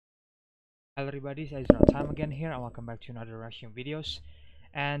Hello everybody, it's EzraTime again here and welcome back to another reaction videos.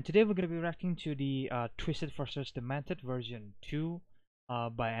 And today we're going to be reacting to the Twisted vs Demented version 2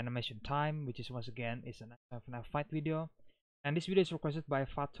 by Animation Time, which is once again is an FNaF fight video. And this video is requested by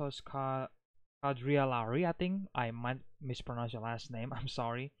Fatos Kadrialari. I think I might mispronounce your last name, I'm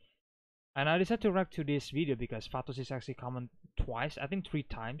sorry. And I decided to react to this video because Fatos is actually comment twice, I think 3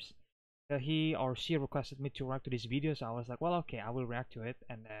 times. He or she requested me to react to this video, so I was like, well, okay, I will react to it.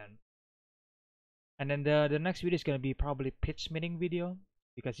 And then the next video is gonna be probably pitch meeting video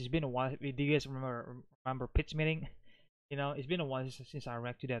because it's been a while. Do you guys remember pitch meeting? You know, it's been a while since I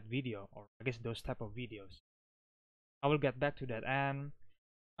reacted to that video, or I guess those type of videos. I will get back to that. And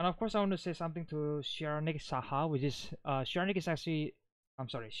of course I want to say something to Shranik Saha, which is Shranik is actually, I'm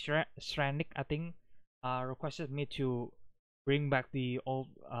sorry, Shranik I think requested me to bring back the old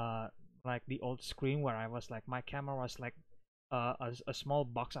like the old screen where I was like my camera was like a small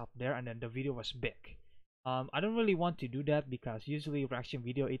box up there and then the video was big. I don't really want to do that because usually reaction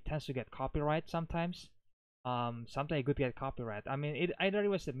video it tends to get copyright sometimes. Sometimes it could get copyright. I mean, either it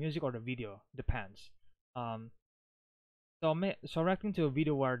was the music or the video, depends. So reacting to a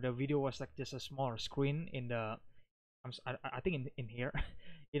video where the video was like just a smaller screen in the I think in here,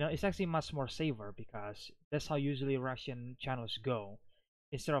 you know, it's actually much more safer because that's how usually reaction channels go.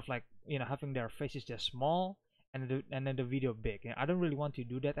 Instead of like, you know, having their faces just small and then the video big. I don't really want to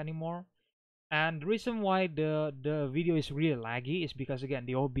do that anymore. And the reason why the video is really laggy is because again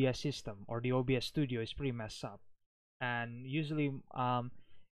the OBS system or the OBS studio is pretty messed up. And usually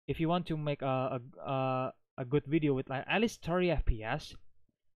if you want to make a good video with like at least 30 FPS,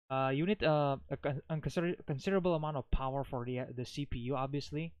 you need a considerable amount of power for the CPU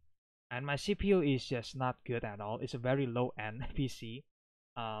obviously. And my CPU is just not good at all. It's a very low end PC.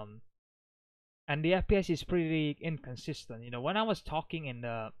 And the FPS is pretty inconsistent. You know, when I was talking in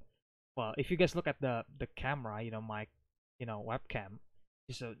the, well, if you guys look at the camera, you know, my, you know, webcam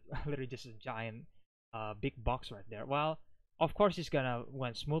is a literally just a giant big box right there. Well, of course it's gonna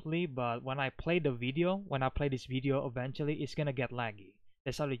went smoothly, but when I play the video, when I play this video, eventually it's gonna get laggy.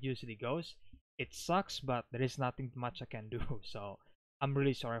 That's how it usually goes. It sucks, but there is nothing much I can do. So I'm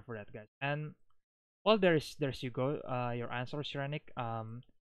really sorry for that, guys. And well, there's you go, your answer, Shranik.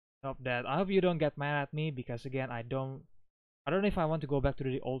 I hope you don't get mad at me because again I don't know if I want to go back to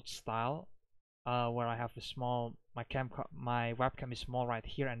the old style where I have a small my webcam is small right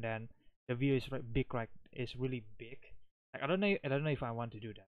here and then the view is big, right, is really big. Like I don't know if I want to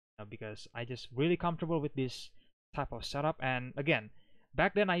do that because I just really comfortable with this type of setup. And again,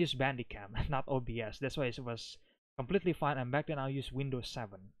 back then I used Bandicam not OBS, that's why it was completely fine. And back then I used Windows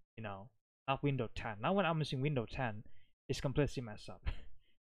 7, you know, not Windows 10. Now when I'm using Windows 10, it's completely messed up.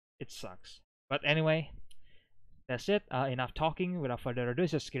 It sucks. But anyway, that's it. Enough talking. Without further ado,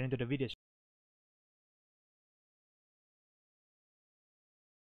 just get into the video.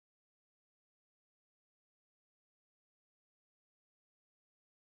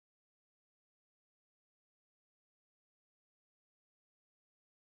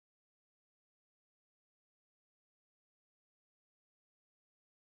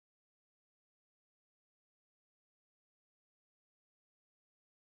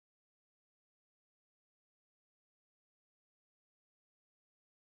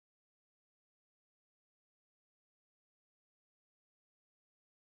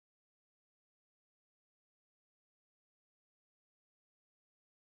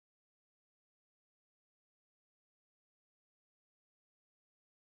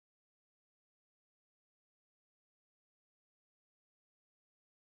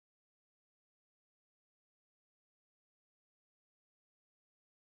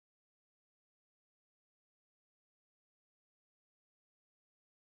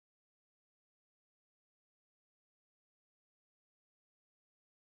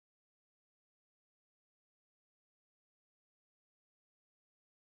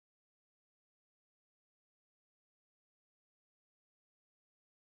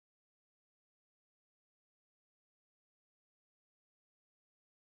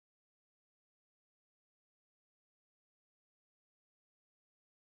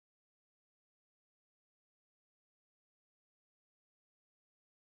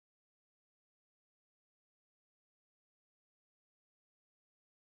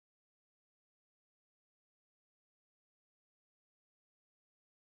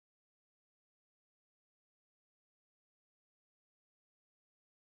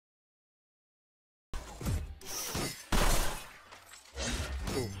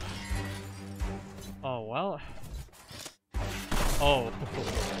 Oh well. Oh.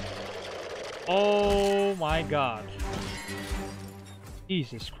 Oh my God.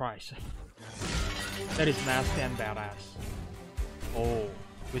 Jesus Christ. That is nasty and badass. Oh,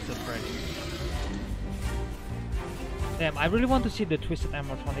 Twisted Freddy. Damn, I really want to see the Twisted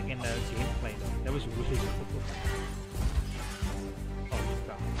Animatronic in the gameplay though. That was really cool. Oh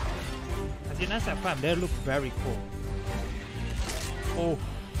god. As in SFM, they look very cool. Oh.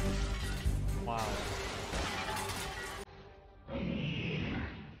 Wow.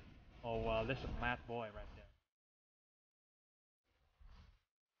 Oh wow, that's a mad boy right there.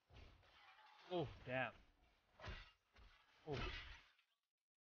 Oh damn. Oh.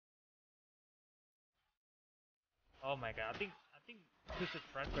 Oh my god, I think Twisted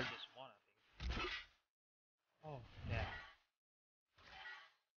Freddy just won, I think. Oh damn.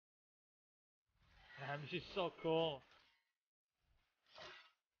 Damn, she's so cool.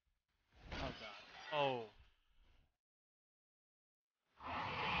 Oh god. Oh.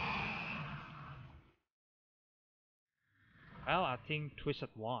 Well, I think Twisted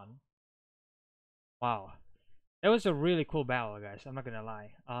won. Wow. That was a really cool battle, guys. I'm not gonna lie.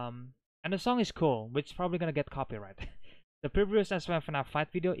 And the song is cool, which is probably gonna get copyright. The previous SFM FNaF fight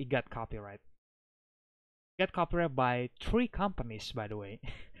video, it got copyright. Get copyright by 3 companies, by the way.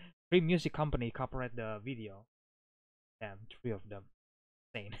 3 music company copyright the video. Damn, 3 of them.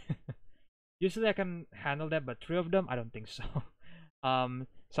 Insane. Usually I can handle that, but 3 of them, I don't think so.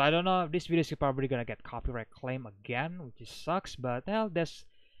 So I don't know if this video is probably gonna get copyright claim again, which sucks. But hell, that's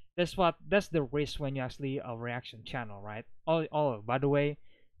the risk when you actually a reaction channel, right? Oh, by the way,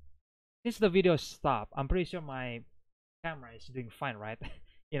 since the video stopped, I'm pretty sure my camera is doing fine, right?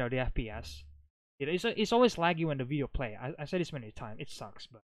 You know, the FPS. It's always laggy when the video play. I said this many times. It sucks,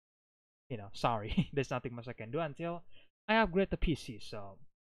 but you know, sorry. There's nothing much I can do until I upgrade the PC. So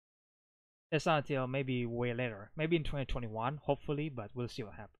that's not until maybe way later, maybe in 2021, hopefully. But we'll see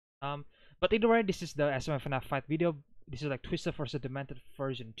what happens. But either way, this is the SFM FNaF fight video. This is like Twisted vs Demented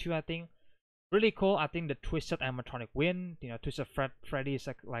version 2, I think. Really cool. I think the Twisted Animatronic win. You know, Twisted Freddy is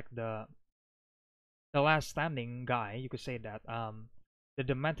like the last standing guy. You could say that. The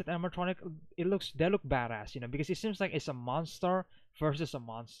Demented Animatronic, they look badass. You know, because it seems like it's a monster versus a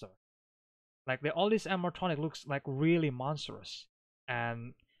monster. Like all these animatronic looks like really monstrous,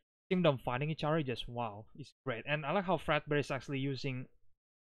 and seeing them fighting each other, just wow, it's great. And I like how Fredbear is actually using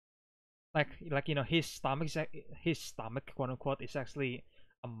like you know, his stomach, quote unquote, is actually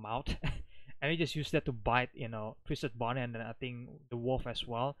a mouth. And he just used that to bite, you know, Twisted Bonnie, and then I think the wolf as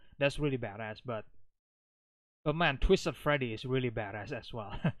well. That's really badass. But man, Twisted Freddy is really badass as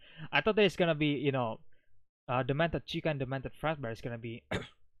well. I thought that it's gonna be, you know, Demented Chica and Demented Fredbear is gonna be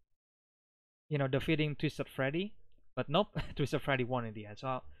you know, defeating Twisted Freddy, but nope. Twisted Freddy won in the end.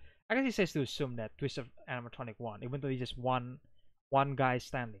 So I guess it says to assume that Twisted Animatronic won, even though he just one guy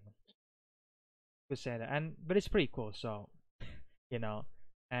standing. Could say that, but it's pretty cool. So you know,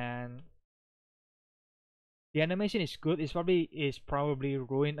 and the animation is good. It's probably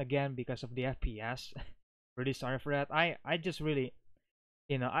ruined again because of the FPS. Really sorry for that. I just really,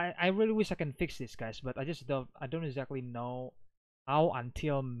 you know, I really wish I can fix this, guys, but I don't exactly know how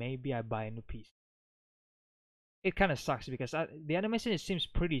until maybe I buy a new PC. It kind of sucks because the animation, it seems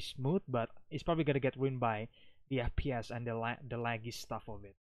pretty smooth, but it's probably gonna get ruined by the FPS and the laggy stuff of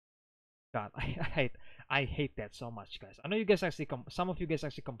it. God, I hate that so much, guys. I know you guys actually some of you guys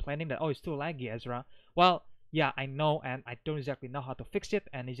actually complaining that, oh, it's too laggy, Ezra. Well, yeah, I know, and I don't exactly know how to fix it,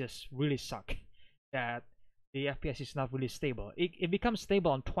 and it just really suck that the FPS is not really stable. It becomes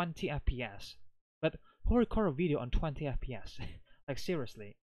stable on 20 FPS, but who record a video on 20 FPS? Like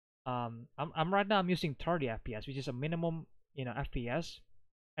seriously. I'm right now I'm using 30 FPS, which is a minimum, you know, FPS,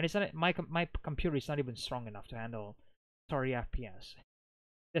 and it's not my computer is not even strong enough to handle 30 FPS.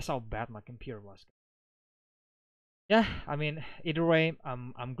 That's how bad my computer was. Yeah, I mean, either way,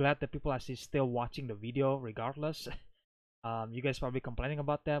 I'm glad that people are still watching the video regardless. You guys probably complaining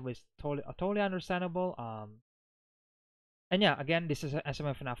about that, which is totally understandable. And yeah, again, this is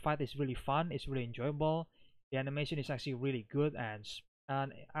SFM FNaF fight. It's really fun. It's really enjoyable. The animation is actually really good, and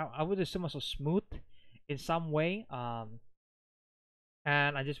I would assume also smooth in some way. And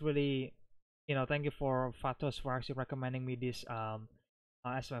I just really, you know, thank you for Fatos for actually recommending me this SFM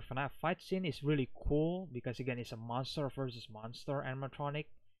FNaF fight scene. Is really cool because again, it's a monster versus monster animatronic,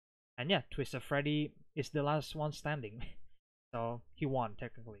 and yeah, Twisted Freddy is the last one standing, so he won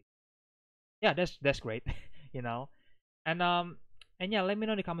technically. Yeah, that's great, you know. And yeah, let me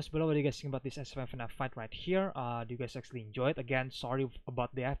know in the comments below what you guys think about this SFM FNaF fight right here. Do you guys actually enjoy it? Again, sorry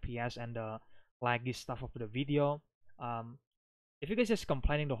about the FPS and the laggy stuff of the video. If you guys just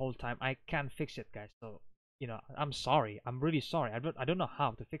complaining the whole time, I can't fix it, guys. So you know, I'm sorry. I'm really sorry. I don't know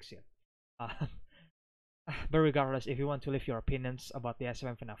how to fix it. Uh, But regardless, if you want to leave your opinions about the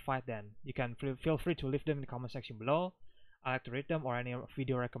SFM FNaF fight, then you can feel free to leave them in the comment section below. I like to read them, or any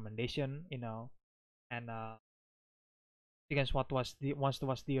video recommendation, and you guys wants to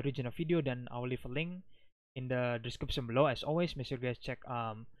watch the original video, then I will leave a link in the description below. As always, make sure you guys check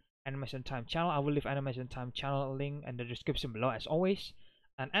Animation Time channel. I will leave Animation Time channel link in the description below as always.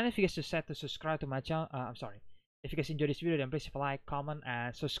 And if you guys decide to subscribe to my channel, I'm sorry. If you guys enjoy this video, then please like, comment,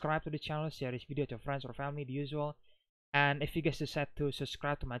 and subscribe to the channel. Share this video to friends or family, the usual. And if you guys decide to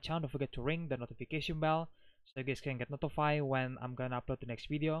subscribe to my channel, don't forget to ring the notification bell so you guys can get notified when I'm gonna upload the next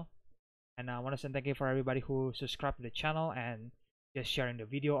video. And I want to say thank you for everybody who subscribed to the channel and just sharing the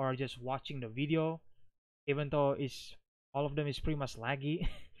video or just watching the video, even though it's all of them is pretty much laggy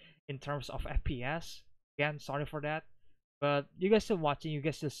in terms of FPS. Again, sorry for that, but you guys still watching, you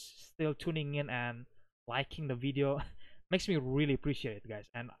guys just still tuning in and liking the video makes me really appreciate it, guys.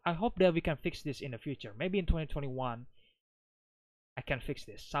 And I hope that we can fix this in the future. Maybe in 2021 I can fix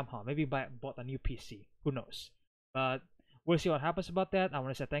this somehow, maybe bought a new PC, who knows. But we'll see what happens about that. I want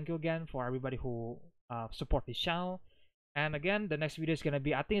to say thank you again for everybody who support this channel. And again, the next video is gonna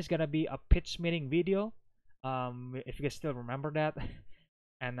be, I think it's gonna be a pitch meeting video, if you guys still remember that.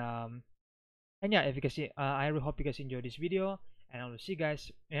 And yeah, if you guys see, I really hope you guys enjoyed this video, and I will see you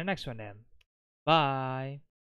guys in the next one then. Bye.